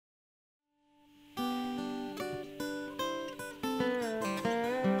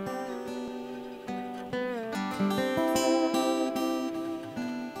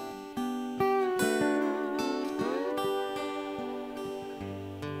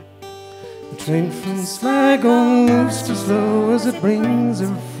The train from Sligo moves too slow as it brings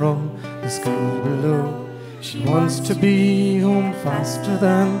her from the school below. She wants to be home faster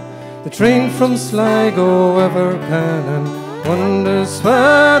than the train from Sligo ever can, and wonders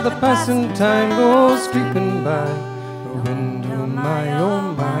where the passing time goes creeping by her window.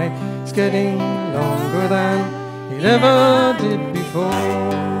 Oh my, it's getting longer than it ever did before.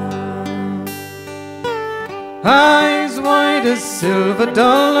 Eyes wide as silver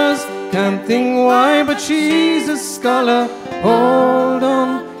dollars, can't think why, but she's a scholar. Hold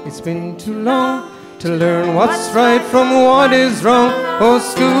on, it's been too long to learn what's right from what is wrong. Oh,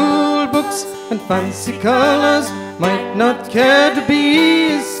 school books and fancy colours, might not care to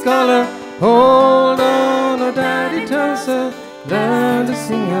be a scholar. Hold on, her daddy tells her, learn to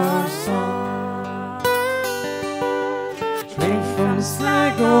sing her song. The train from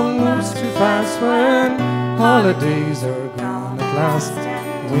Sligo moves too fast when holidays are gone at last.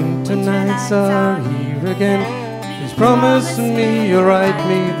 Winter nights are here again. Please promise me you'll write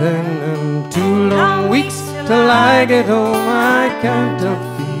me then. And 2 long weeks till I get home, I can't help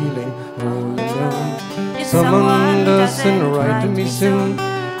feeling all alone. Someone doesn't write to me soon,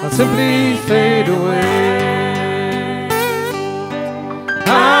 I'll simply fade away.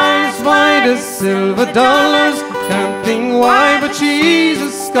 Eyes wide as silver dollars, can't think why, but she's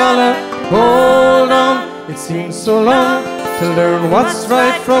a scholar. Hold on, it seems so long to learn what's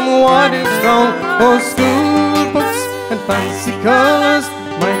right from what is wrong. Oh, school books and fancy colours,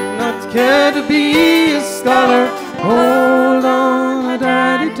 might not care to be a scholar. Hold on, her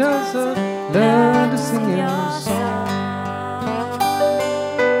daddy tells her, learn to sing your song.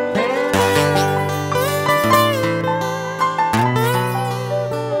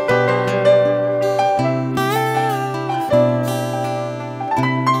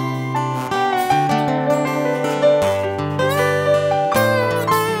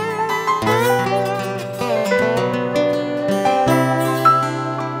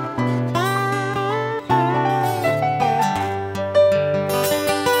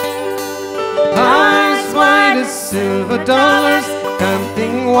 Silver dollars, can't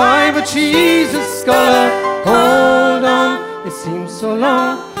think why, but she's a scholar. Hold on, it seems so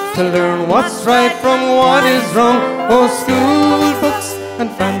long to learn what's right from what is wrong. Oh, school books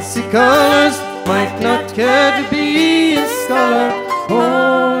and fancy colours, might not care to be a scholar.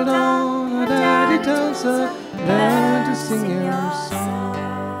 Hold on, her daddy tells her, learn to sing your song.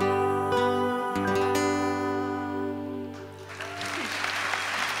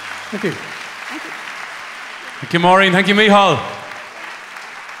 Thank you. Thank you, Mairin. Thank you, Micheal.